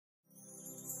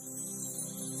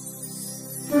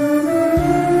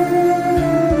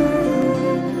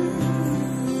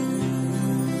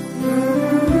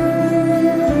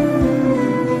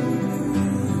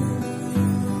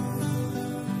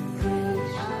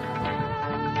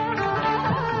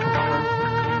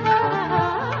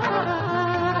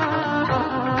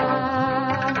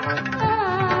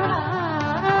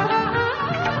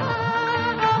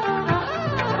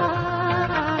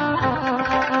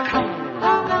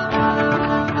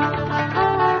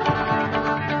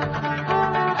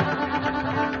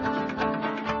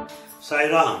Sai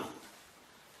Ram.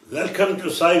 Welcome to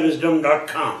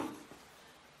SaiWisdom.com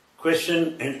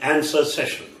question and answer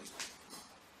session.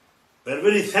 We are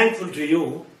very thankful to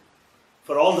you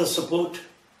for all the support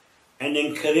and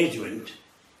encouragement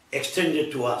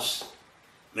extended to us.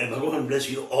 May Bhagavan bless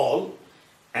you all,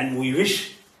 and we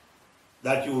wish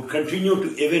that you would continue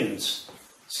to evince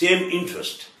same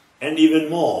interest and even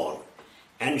more,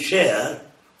 and share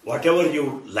whatever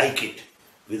you like it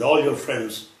with all your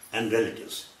friends and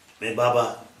relatives. May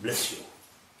Baba bless you.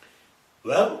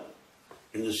 Well,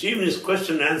 in this evening's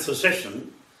question and answer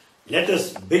session, let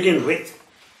us begin with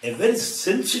a very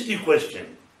sensitive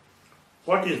question.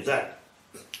 What is that?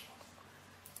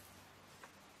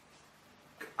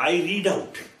 I read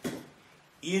out.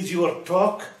 Is your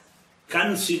talk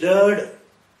considered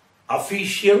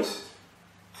official,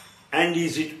 and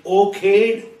is it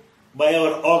okayed by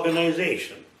our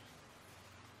organization?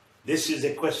 This is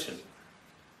a question.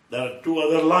 There are two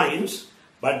other lines,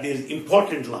 but there is an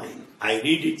important line. I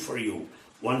read it for you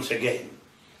once again.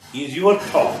 Is your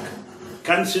talk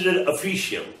considered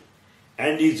official,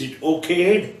 and is it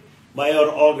okayed by our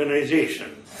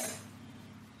organization?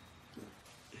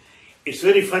 It's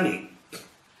very funny.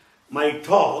 My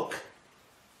talk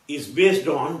is based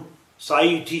on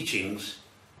Sai teachings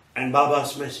and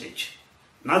Baba's message,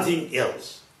 nothing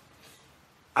else.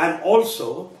 I'm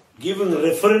also giving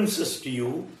references to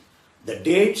you, the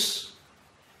dates,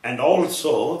 and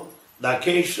also the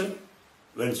occasion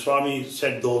when Swami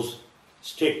said those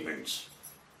statements.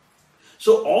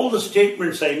 So all the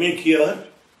statements I make here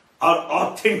are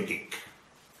authentic.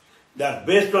 They are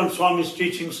based on Swami's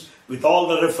teachings with all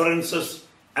the references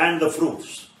and the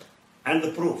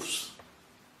proofs.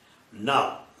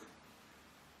 Now,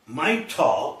 my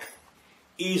talk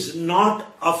is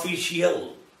not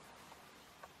official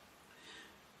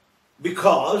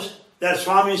because they are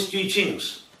Swami's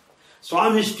teachings.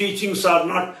 Swami's teachings are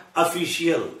not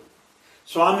official.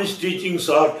 Swami's teachings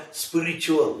are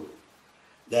spiritual.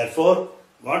 Therefore,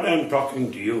 what I am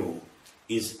talking to you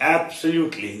is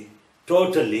absolutely,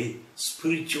 totally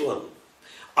spiritual.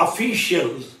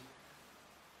 Official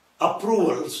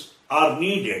approvals are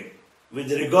needed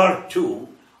with regard to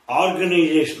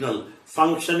organizational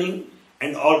functioning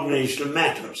and organizational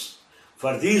matters.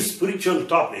 For these spiritual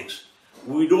topics,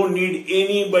 we don't need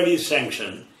anybody's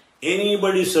sanction,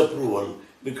 anybody's approval,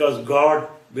 because God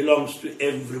belongs to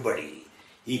everybody.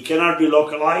 He cannot be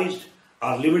localized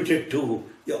or limited to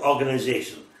the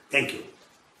organization. Thank you.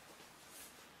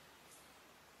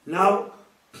 Now,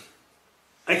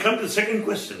 I come to the second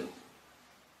question.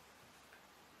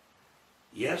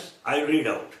 Yes, I read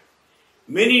out.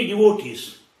 Many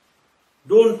devotees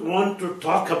don't want to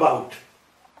talk about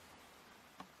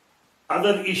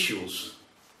other issues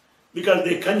because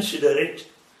they consider it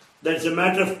that it's a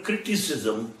matter of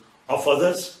criticism of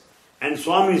others, and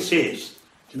Swami says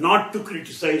not to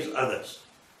criticize others.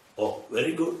 Oh,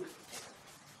 very good.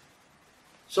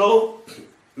 So,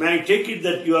 may I take it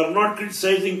that you are not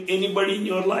criticizing anybody in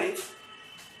your life?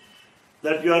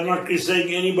 That you are not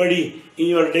criticizing anybody in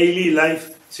your daily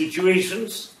life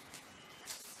situations?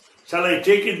 Shall I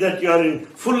take it that you are in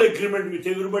full agreement with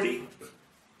everybody?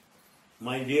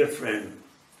 My dear friend,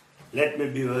 let me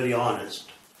be very honest.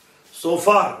 So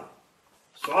far,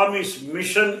 Swami's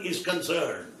mission is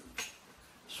concerned,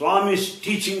 Swami's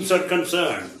teachings are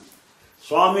concerned,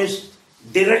 Swami's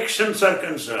directions are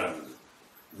concerned,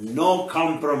 no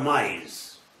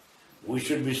compromise. We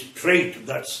should be straight,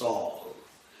 that's all.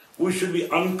 We should be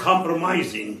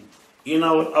uncompromising in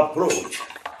our approach.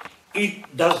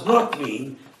 It does not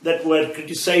mean that we are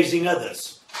criticizing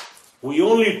others. We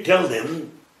only tell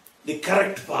them the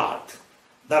correct path,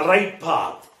 the right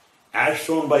path, as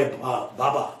shown by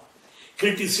Baba.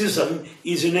 Criticism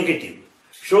is negative.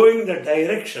 Showing the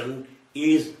direction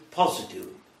is positive.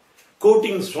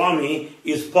 Quoting Swami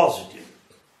is positive.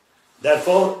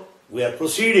 Therefore, we are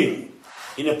proceeding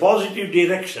in a positive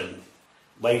direction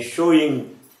by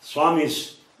showing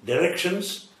Swami's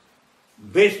directions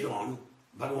based on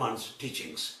Bhagavan's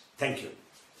teachings. Thank you.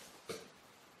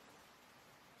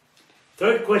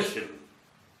 Third question.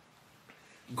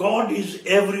 God is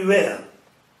everywhere.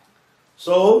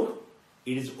 So,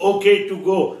 it is okay to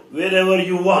go wherever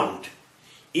you want,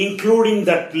 including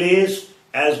that place,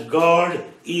 as God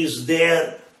is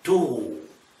there too.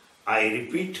 I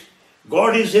repeat,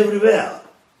 God is everywhere.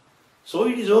 So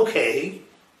it is okay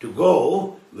to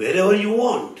go wherever you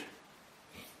want,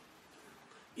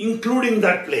 including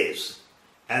that place,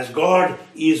 as God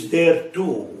is there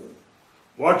too.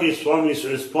 What is Swami's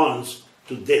response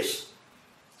to this?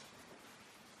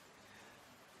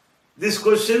 This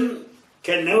question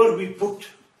can never be put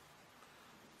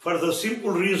for the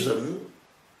simple reason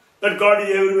that God is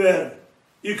everywhere.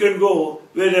 You can go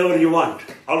wherever you want.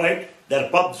 Alright? There are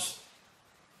pubs.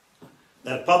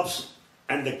 There are pubs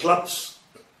and the clubs.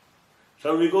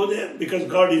 Shall we go there? Because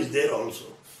God is there also.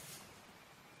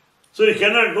 So you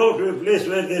cannot go to a place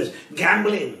where there is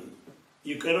gambling.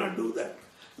 You cannot do that.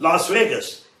 Las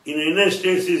Vegas in the United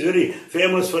States is very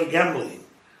famous for gambling.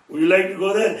 Would you like to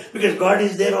go there? Because God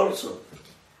is there also.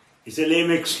 It's a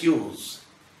lame excuse.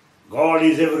 God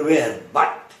is everywhere,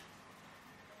 but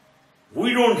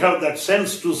we don't have that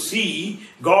sense to see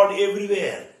God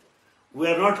everywhere. We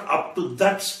are not up to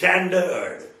that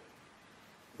standard.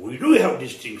 We do have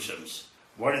distinctions.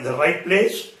 What is the right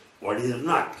place? What is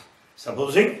not?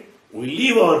 Supposing we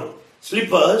leave our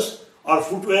slippers or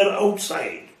footwear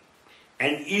outside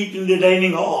and eat in the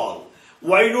dining hall.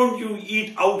 Why don't you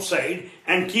eat outside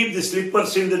and keep the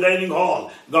slippers in the dining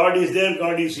hall? God is there,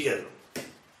 God is here.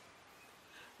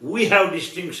 We have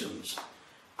distinctions.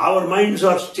 Our minds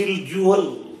are still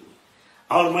dual.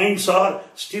 Our minds are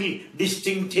still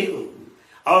distinctive.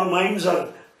 Our minds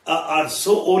are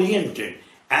so oriented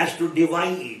as to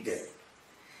divide,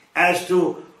 as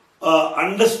to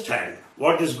understand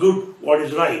what is good, what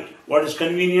is right, what is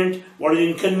convenient, what is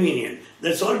inconvenient.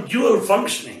 That's all dual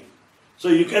functioning. So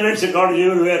you cannot say God is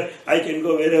everywhere, I can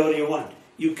go wherever you want.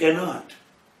 You cannot.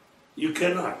 You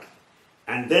cannot.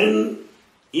 And then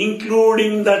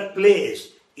including that place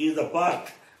is the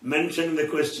part mentioned in the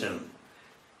question.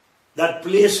 That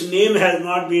place name has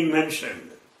not been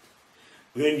mentioned.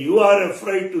 When you are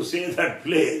afraid to say that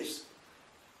place,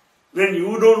 when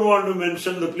you don't want to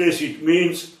mention the place, it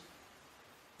means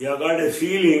you have got a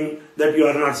feeling that you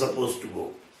are not supposed to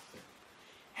go.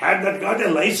 Had that got a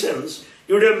license,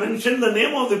 you would have mentioned the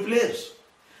name of the place.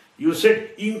 You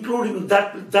said including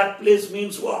that place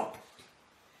means what?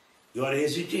 You are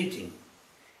hesitating.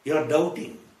 You are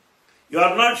doubting. You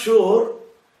are not sure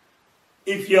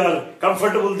if you are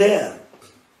comfortable there.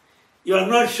 You are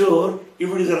not sure if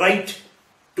it is right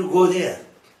to go there.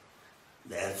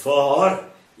 Therefore,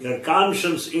 your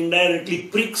conscience indirectly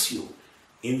pricks you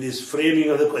in this framing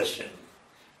of the question.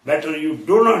 Better you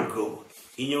do not go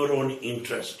in your own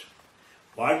interest.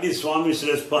 What is Swami's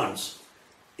response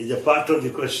is a part of the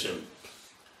question.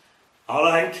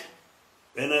 Alright,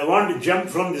 when I want to jump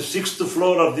from the 6th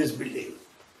floor of this building,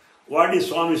 what is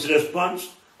Swami's response?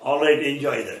 Alright,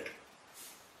 enjoy that.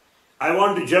 I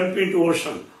want to jump into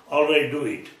ocean. Alright, do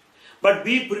it. But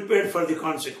be prepared for the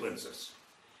consequences.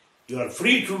 You are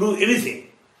free to do anything,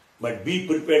 but be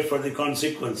prepared for the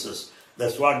consequences.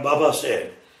 That's what Baba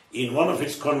said in one of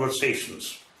his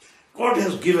conversations. God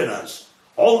has given us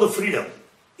all the freedom.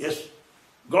 Yes,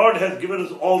 God has given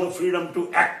us all the freedom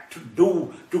to act, to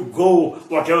do, to go,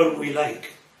 whatever we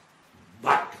like.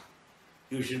 But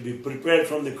you should be prepared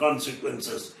from the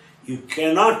consequences. You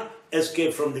cannot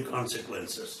escape from the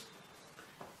consequences.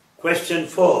 Question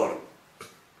 4.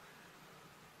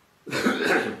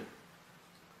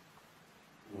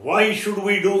 Why should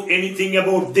we do anything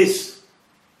about this?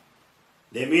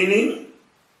 The meaning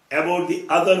about the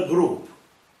other group.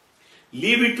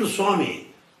 Leave it to Swami.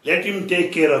 Let him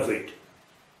take care of it.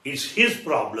 It's his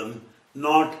problem,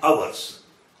 not ours.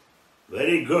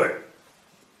 Very good.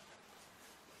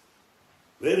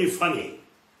 Very funny.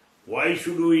 Why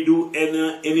should we do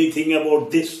anything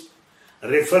about this?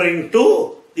 Referring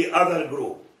to the other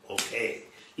group. Okay.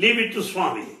 Leave it to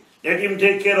Swami. Let him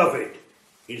take care of it.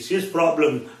 It's his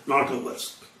problem, not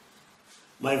ours.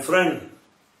 My friend,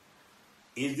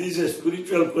 is this a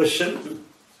spiritual question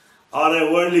or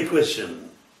a worldly question?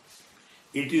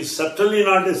 It is certainly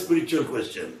not a spiritual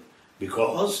question,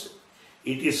 because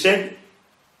it is said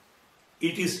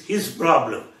it is his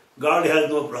problem. God has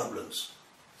no problems.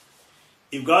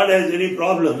 If God has any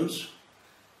problems,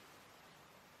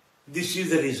 this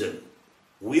is the reason.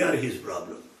 We are his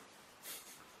problem.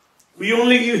 We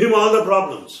only give him all the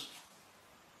problems.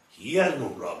 He has no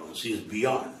problems. He is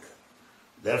beyond.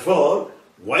 Therefore,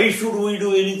 why should we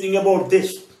do anything about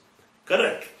this?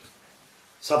 Correct.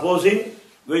 Supposing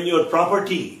when your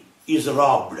property is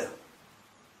robbed,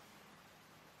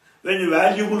 when your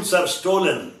valuables are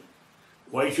stolen,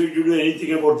 why should you do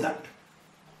anything about that?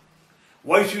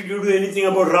 Why should you do anything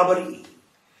about robbery?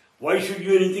 Why should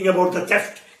you do anything about the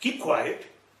theft? Keep quiet.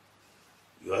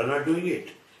 You are not doing it.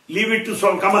 Leave it to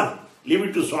Swami. Come on. Leave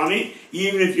it to Swami.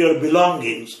 Even if your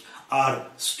belongings are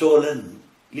stolen,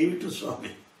 leave it to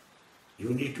Swami. You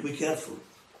need to be careful.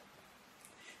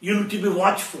 You need to be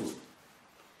watchful.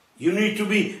 You need to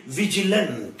be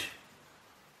vigilant.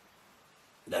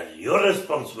 That is your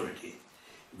responsibility.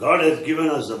 God has given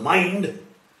us the mind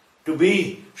to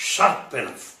be sharp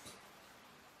enough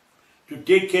to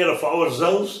take care of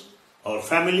ourselves, our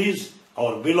families,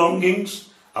 our belongings,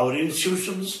 our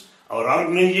institutions, our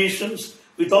organizations,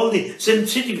 with all the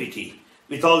sensitivity,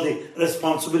 with all the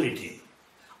responsibility.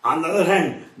 On the other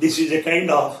hand, this is a kind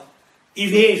of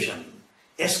evasion,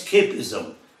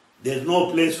 escapism. There is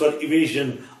no place for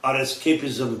evasion or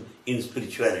escapism in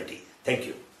spirituality. Thank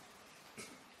you.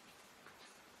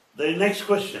 The next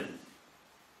question.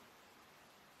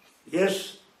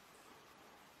 Yes,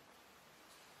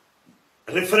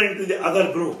 referring to the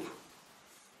other group,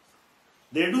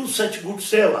 they do such good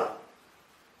seva,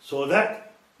 so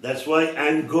that's why I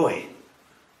am going.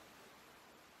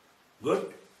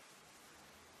 Good.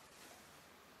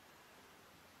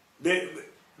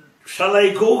 Shall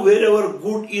I go wherever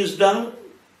good is done?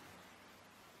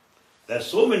 There are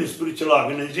so many spiritual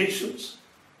organizations.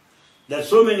 There are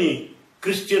so many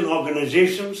Christian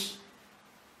organizations.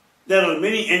 There are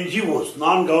many NGOs,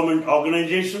 non-government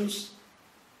organizations.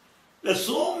 There are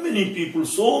so many people,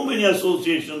 so many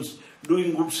associations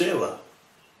doing good seva.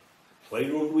 Why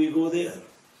don't we go there?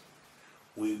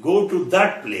 We go to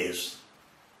that place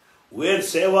where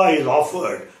seva is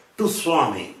offered to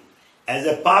Swami as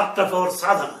a part of our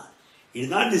sadhana. It is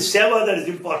not the seva that is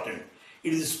important.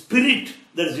 It is the spirit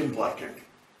that is important.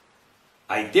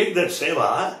 I take that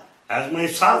seva as my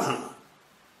sadhana,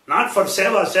 not for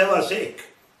seva's sake.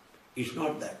 It's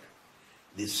not that.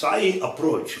 The Sai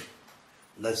approach,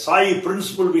 the Sai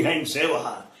principle behind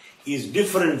seva is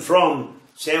different from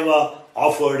seva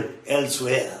offered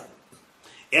elsewhere.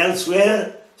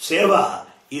 Elsewhere, seva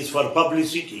is for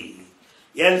publicity.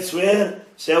 Elsewhere,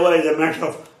 seva is a matter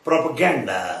of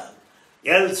propaganda.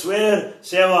 Elsewhere,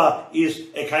 seva is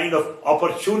a kind of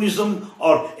opportunism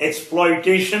or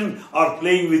exploitation or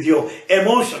playing with your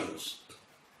emotions.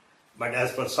 But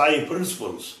as per Sai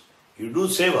principles, you do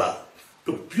seva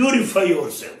to purify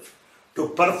yourself, to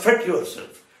perfect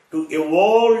yourself, to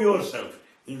evolve yourself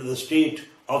into the state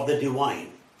of the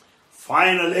divine.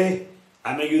 Finally,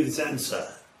 I may give this answer.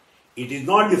 It is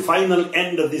not the final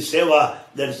end of the seva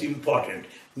that is important.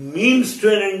 Means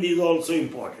to an end is also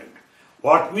important.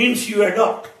 What means you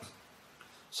adopt?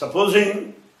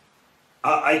 Supposing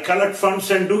I collect funds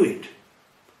and do it.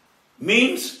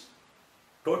 Means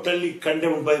totally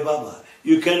condemned by Baba.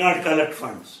 You cannot collect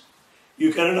funds.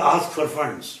 You cannot ask for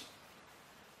funds.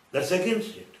 That's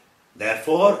against it.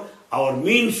 Therefore, our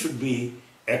means should be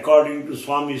according to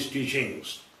Swami's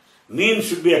teachings. Means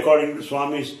should be according to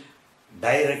Swami's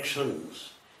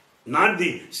directions. Not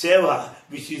the seva,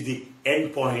 which is the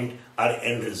end point or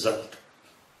end result.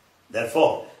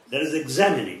 Therefore, let us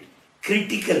examine it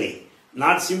critically,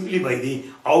 not simply by the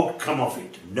outcome of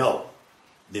it. No.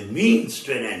 The means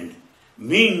to an end.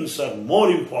 Means are more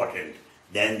important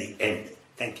than the end.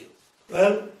 Thank you.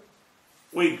 Well,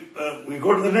 we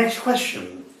go to the next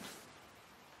question.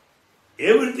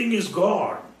 Everything is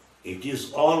God. It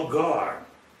is all God.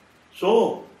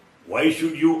 So, why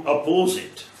should you oppose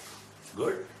it?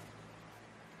 Good.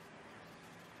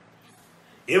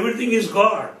 Everything is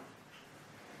God.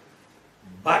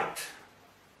 But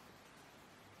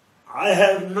I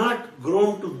have not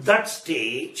grown to that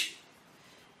stage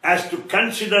as to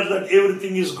consider that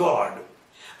everything is God.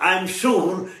 I am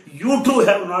sure you too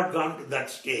have not gone to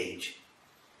that stage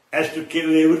as to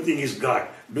everything is God.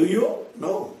 Do you?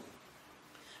 No.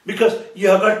 Because you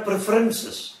have got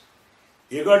preferences.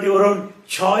 You have got your own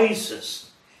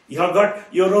choices. You have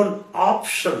got your own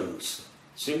options.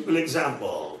 Simple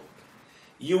example.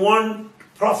 You want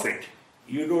profit.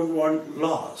 You don't want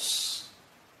loss.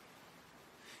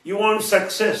 You want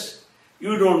success.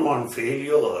 You don't want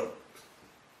failure.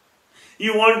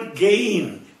 You want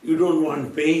gain. You don't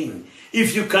want pain.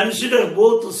 If you consider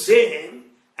both the same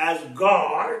as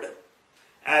God,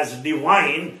 as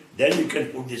divine, then you can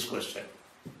put this question.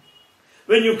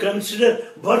 When you consider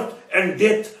birth and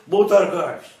death, both are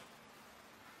gods.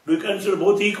 Do you consider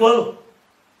both equal?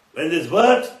 When there is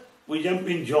birth, we jump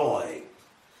in joy.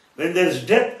 When there is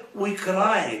death, we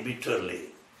cry bitterly.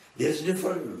 There is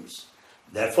difference.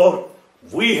 Therefore,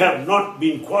 we have not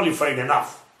been qualified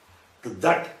enough to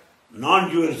that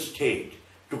non-dual state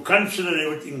to consider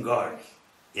everything God.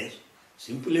 Yes,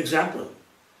 simple example.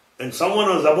 When someone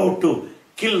was about to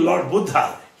kill Lord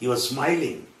Buddha, he was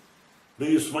smiling. Do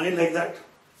you smile like that?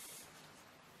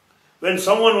 When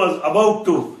someone was about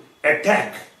to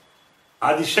attack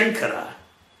Adi Shankara,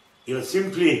 he was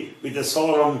simply with a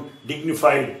solemn,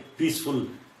 dignified, peaceful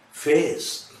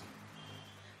face.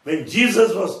 When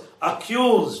Jesus was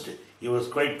accused, he was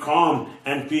quite calm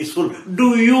and peaceful.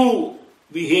 Do you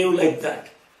behave like that?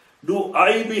 Do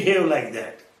I behave like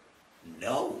that?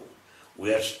 No.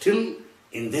 We are still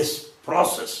in this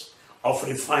process of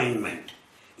refinement,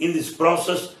 in this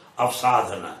process of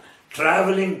sadhana,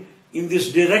 traveling in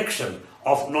this direction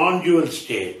of non-dual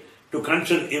state to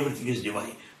consider everything is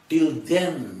divine. Till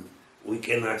then, we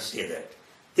cannot say that.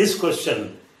 This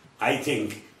question, I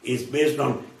think, is based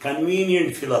on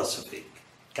convenient philosophy.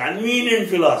 Convenient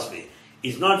philosophy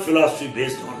is not philosophy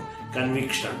based on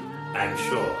conviction, I am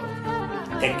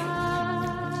sure. Thank you.